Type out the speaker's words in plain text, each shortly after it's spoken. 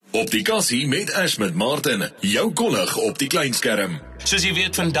Op die kassie met Ash met Martin, jou kollig op die kleinskerm. Soos jy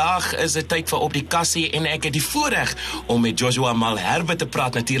weet, vandag is dit tyd vir Op die Kassie en ek het die voorreg om met Jozua Malherbe te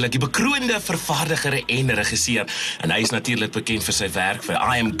praat, natuurlik, die bekroonde vervaardiger en regisseur. En hy is natuurlik bekend vir sy werk vir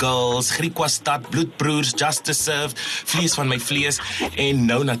I Am Girls, Griquastad, Bloedbroers, Justice Served, Vlees van my vlees en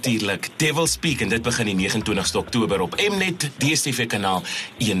nou natuurlik Devil Speak en dit begin die 29ste Oktober op Mnet, DStv kanaal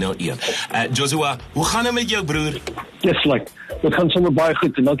 101. Jozua, hoe gaan dit met jou broer? Yes, dit gaan sommer baie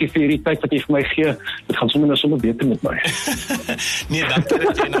goed en dankie vir hierdie tyd wat jy vir my gee. Dit gaan sommer beter met my. Nee, dankie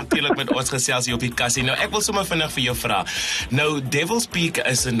dat jy natuurlik met ons gesels hier op die kassie. Nou, ek wil sommer vinnig vir jou vra. Nou, Devil Speak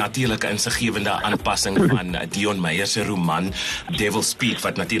is 'n natuurlike insiggewende aanpassing van Dion Meyer se roman Devil Speak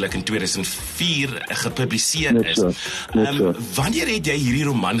wat natuurlik in 2004 gepubliseer is. Wanneer het jy hierdie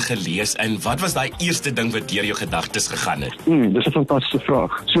roman gelees en wat was daai eerste ding wat deur jou gedagtes gegaan het? Dis 'n fantastiese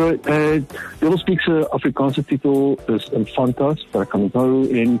vraag. So, Devil Speak se Afrikaanse titel is Infantas, wat ek kan onthou,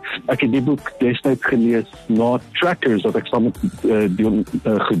 en ek het die boek destyds gelees na Trackers, wat ek saam met Dion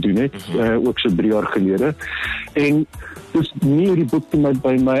gedoen het, ook so 3 jaar gelede. En dus nie hierdie boek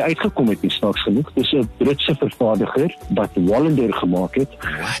by my uitgekom het nie, snaaks genoeg. Dis 'n Britse vervaardiger wat Wallander gemaak het.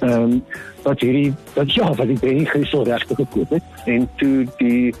 Wat die Benny Griesel regte gekoop het. En toe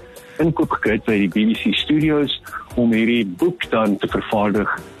die inkoop gekry by die BBC Studios om hierdie boek dan te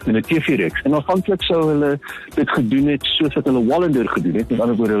vervaardig in 'n TV-reeks. En aanvanklik sou hulle dit gedoen het soos wat hulle Wallander gedoen het. Met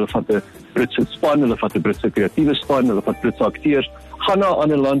ander woorde, hulle vat 'n Britse span, hulle vat 'n Britse kreatiewe span, hulle vat Britse akteurs, gaan na 'n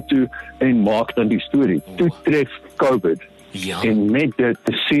ander land toe en maak dan die storie. Toe tref COVID. Ja. En met dit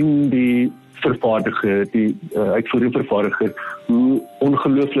te sien die vervaardiger, die uitvoerende vervaardiger, hoe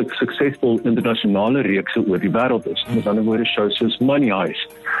ongelooflik suksesvol internasionale reekse oor die wêreld is. Met ander woorde, shows soos Money Heist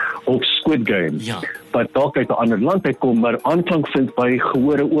of Squid Game, wat dalk uit 'n ander land uitkom, maar aanklank vind by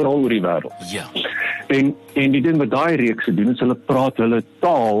gehore oral oor die wêreld. Ja. En die ding wat daai reekse doen, is hulle praat hulle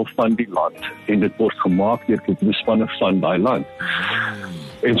taal van die land, en dit word gemaak deur die bespanne van daai land.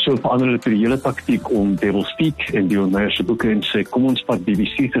 En so verander hulle die hele taktiek om Devil Speak en Dion Meyer se boeke en sê, kom ons vat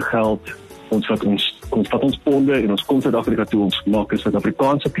BBC se geld, ons vat ons ponde en ons kom Suid-Afrika toe, ons maak 'n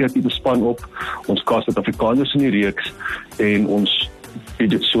Suid-Afrikaanse kreatiewe span op, ons cast Suid-Afrikaners in die reeks en ons bied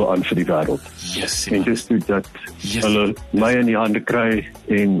dit so aan vir die wêreld. Yes, en dis toe dat hulle my in die hande kry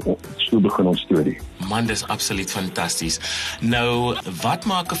en so begin ons storie. Man, dis absoluut fantasties. Nou, wat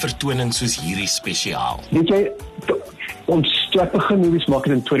maak 'n vertoning soos hierdie spesiaal? Weet jy, ons begin movies maak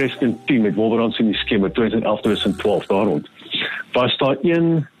in 2010 met Wolverine in die skemer, 2011, 2012, daar rond. Was daar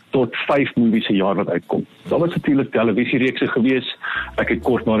 1 tot 5 movies 'n jaar wat uitkom. Daar was natuurlik televisiereekse gewees. Ek het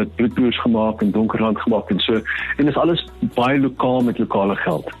kort na dit Bloedbroers gemaak en Donkerland gemaak en so. En dis alles baie lokaal met lokale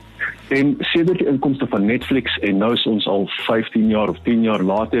geld. En sedert die inkomste van Netflix en nou is ons al 15 jaar of 10 jaar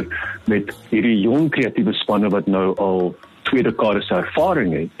later met hierdie jong kreatiewe spanne wat nou al 2 dekades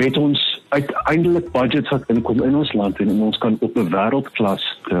ervaring het ons uiteindelik budgets wat inkom in ons land en ons kan op 'n wêreldklas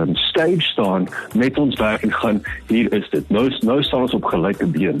stage staan met ons werk en gaan, hier is dit. Nou staan ons op gelyke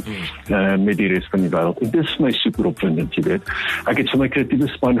been met die res van die wêreld. En dit is my super opwindend, jy weet. Ek het vir my kreatiewe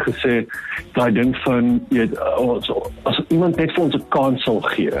span gesê, daai ding van, as iemand net vir ons 'n kans sal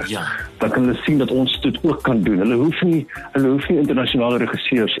gee, dan kan hulle sien dat ons dit ook kan doen. Hulle hoef nie internasionale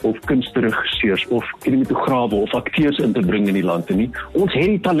regisseurs of kunstregisseurs of kinematograwe of akteurs in te bring in die land nie. Ons het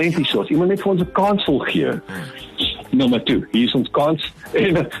die talent hier so. Iemand net vir ons 'n kans wil gee. Nommer 2, hier is ons kans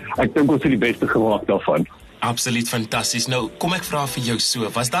en ek dink ons het die beste gemaak daarvan. Absoluut fantasties. Nou, kom ek vra vir jou so,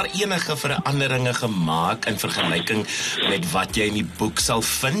 was daar enige veranderinge gemaak in vergelyking met wat jy in die boek sal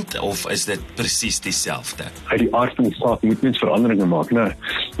vind, of is dit presies dieselfde? Uit die aard van die saak moet mens veranderinge maak, né?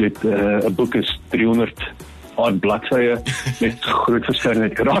 Dit 'n boek is 300 bladsye met groot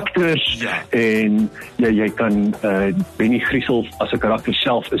verskeidenheid karakters en jy kan Benny Griesel as 'n karakter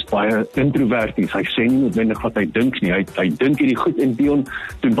self is baie introverties. Hy sê nie noodwendig wat hy dink nie. Hy dink hierdie goed en Dion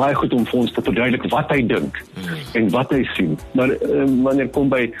doen baie goed om vir ons te verduidelik wat hy dink en wat hy sien. Maar wanneer kom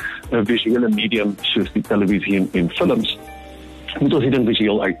by 'n visuele medium soos die televisie en films, moet ons die ding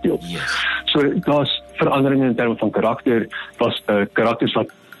visueel uitdeel. So daar's veranderinge in terme van karakter, was karakters wat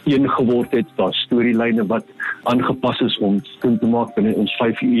een geword het, daar storielyne wat aangepas is om sin te maak binne ons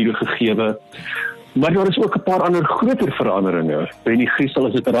 5 ure gegewe. Maar daar is ook 'n paar ander groter veranderinge. Benny Griesel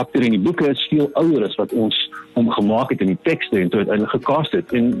as 'n karakter in die boeke is veel ouer as wat ons hom gemaak het in die tekste en toe uiteindelik gecast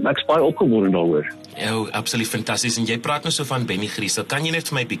het. En ek's baie opgewonde daaroor. Ja, absoluut fantasties. En jy praat nou so van Benny Griesel. Kan jy net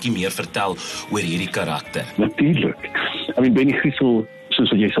vir my 'n bietjie meer vertel oor hierdie karakter? Natuurlik. Benny Griesel, soos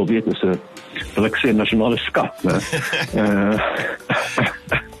wat jy sal weet, is 'n, wil ek sê, nasionale skat, né?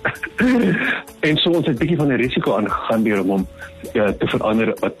 En so ons het 'n bietjie van 'n risiko aangegaan deur hom te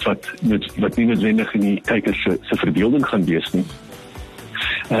verander wat nie noodwendig in die kykers se verbeelding gaan wees nie.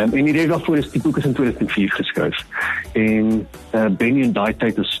 En die rede daarvoor is, die boek is in 2004 geskryf. En Benny in daai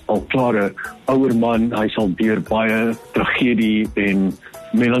tyd is al klaar 'n ouer man, hy sal deur baie tragedie en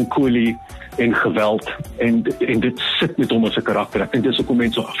melankolie en geweld, en dit sit met hom as 'n karakter. Ek dink dis hoekom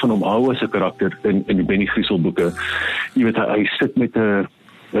mense van hom hou as 'n karakter in die Benny Griesel boeke. Jy weet, hy sit met 'n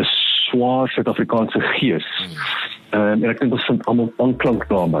swaar Suid-Afrikaanse gees. En ek dink ons vind almal aanklank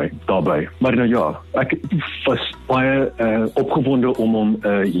daarbij. Maar nou ja, ek was baie opgewonde om hom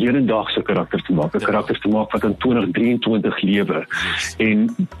 'n hedendaagse karakter te maak, 'n karakter te maak wat in 2023 lewe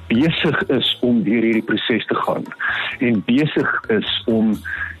en besig is om deur hierdie proses te gaan en besig is om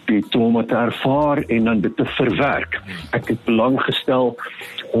die trauma te ervaar en dan dit te verwerk. Ek het belang gestel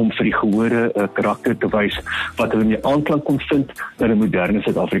om vir die gehore 'n karakter te wys wat hulle mee aanklank kon vind in 'n moderne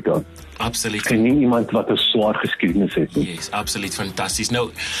Suid-Afrika. Absoluut. En nie iemand wat 'n swaar geskiedenis het nie. Yes, absoluut fantasties. Nou,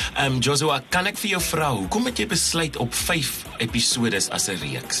 Jozua, kan ek vir jou vra, hoekom het jy besluit op 5 episodes as 'n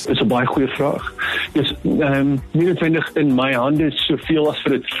reeks? Dis 'n baie goeie vraag. Dis nie noodwendig in my hande soveel as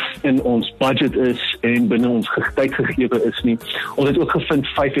vir dit in ons budget is en binne ons tyd gegee is nie. Ons het ook gevind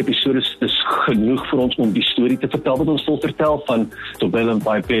 5 episodes is genoeg vir ons om die storie te vertel wat ons wil vertel van Tobel en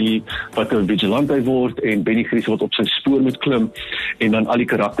Baipelli wat 'n vigilante word en Benny Griesel wat op sy spoor moet klim en dan al die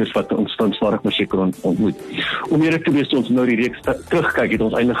karakters wat ons dan stadig maar seker ontmoet. Om eerlik te wees, ons nou die reeks terugkyk, het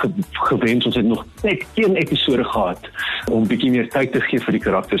ons eintlik gewens ons het nog net 1 episode gehad om bietjie meer tyd te gee vir die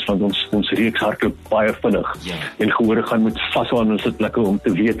karakters, want ons reeks hardloop baie vinnig. En gehore gaan moet vashou aan ons sitplekke om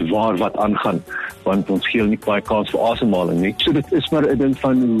te weet waar wat aangaan, want ons gee nie baie kans vir asemhaling nie. So dit is maar 'n ding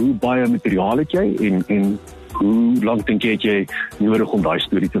van hoe baie materiaal het jy en hoe lank dink jy het jy nodig om daai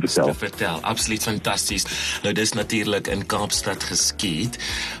storie te vertel? Absoluut fantasties. Nou dis natuurlik in Kaapstad geskied.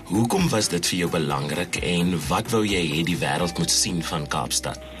 Hoekom was dit vir jou belangrik en wat wou jy hê die wêreld moet sien van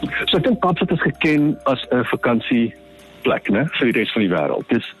Kaapstad? So ek dink Kaapstad is geken as 'n vakansieplek, né, vir die res van die wêreld.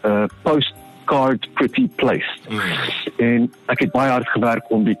 Dis 'n postcard pretty place. En ek het baie hard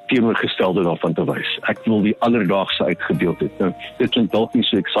gewerk om die teenoorgestelde daarvan te wys. Ek wil die alledaagse uitgebeeld het. Nou, dit klink dalk nie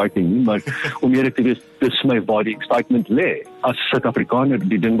so exciting nie, maar om eerlik te wees, dis my waar die excitement lê. As Suid-Afrikaner,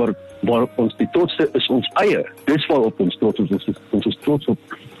 die ding waarop ons die trotste is ons eie. Dis waarop ons trots is. Ons is trots op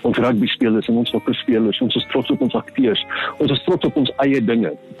ons rugbyspelers en ons sokkerspelers. Ons is trots op ons akteurs. Ons is trots op ons eie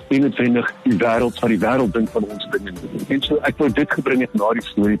dinge. En noodwendig die wêreld dink van ons dinge. En so ek wou dit gebring het na die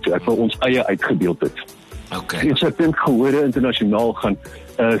storie toe. Ek wou ons eie uitgebeeld het. Okay. En so ek dink gehore internasionaal gaan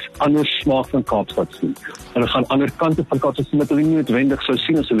ander smaak van Kaapstad sien. Hulle gaan ander kante van Kaapstad sien wat hulle nie noodwendig sou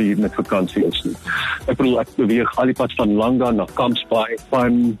sien as hulle hier met vakansie is nie. Ek bedoel, ek beweeg al die pad van Langa na Kampsbaai,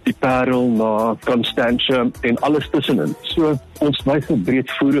 van die Parel na Constantia en alles tussenin. So ons wys 'n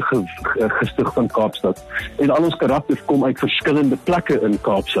breedvoerige gestig van Kaapstad. En al ons karakters kom uit verskillende plekke in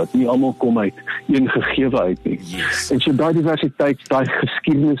Kaapstad. Nie almal kom uit een gegewe uit nie. Yes. En so daai diversiteit, daai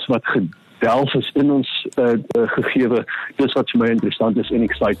geskiedenis wat delf is in ons gegewe, dis wat vir my interessant is en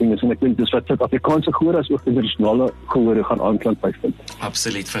exciting is, en ek dink dis wat Suid-Afrikaanse gehore as ook internasionale gehore gaan aanklank by vind.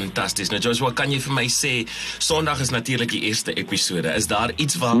 Absoluut fantasties. Nou Jozua, kan jy vir my sê, Sondag is natuurlik die eerste episode. Is daar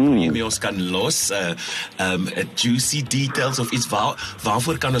iets waar jy mee ons kan los, juicy details of iets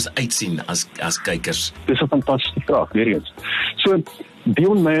waarvoor kan ons uitsien as kykers? Dis 'n fantastiese vraag, weer eens. So,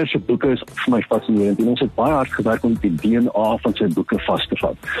 Dion Meyer se boeke is vir my fascinerend en ons het baie hard gewerk om die DNA van sy boeke vas te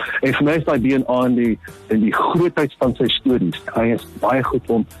vat. En vir my is daai DNA in die grootheid van sy stories. Hy is baie goed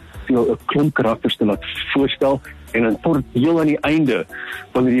om vir 'n klomp karakters te laat voorstel en dan tot heel aan die einde,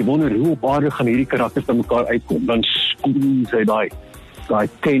 wanneer jy wonder hoe op aarde gaan hierdie karakters by mekaar uitkom, dan squeeze hy daai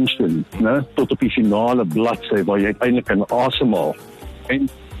tension, né, tot op die finale bladsy waar jy uiteindelik kan asemhaal. En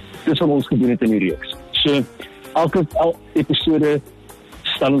dis wat ons gedoen het in die reeks. So, elke episode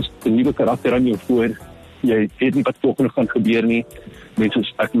stel ons 'n nuwe karakter aan jou voor. Jy weet nie wat volgende gaan gebeur nie.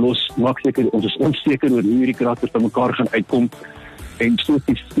 Mense maak seker, ons is onseker oor hoe hierdie karakters by mekaar gaan uitkom. En soos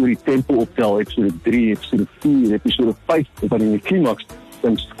die storie tempo optel, episode 3, episode 4, episode 5, en dan in die klimaks,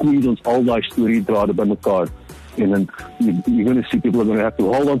 dan squeeze ons al die storiedrade by mekaar. And then you're going to see people are going to have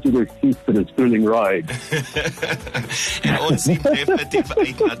to hold on to their seats for this thrilling ride. En ons sien definitief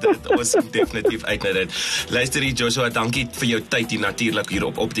uit na dit. Luister hier, Jozua, dankie vir jou tyd hier natuurlik hier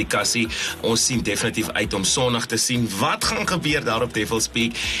op die kassie. Ons sien definitief uit om Sondag te sien wat gaan gebeur daar op Devil's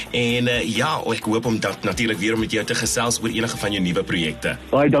Peak. En ek hoop om natuurlik weer om met jou te gesels oor enige van jou nuwe projekte.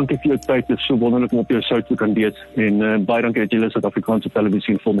 Baie dankie vir jou tyd. Dit is so wonderlik om op jou show te kan wees. En baie dankie dat julle Suid-Afrikaanse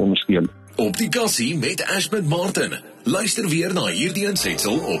televisie vol ondersteun. Op die kassie met Martin. Luister weer na hierdie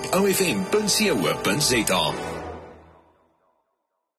aansetsel op ofm.co.za.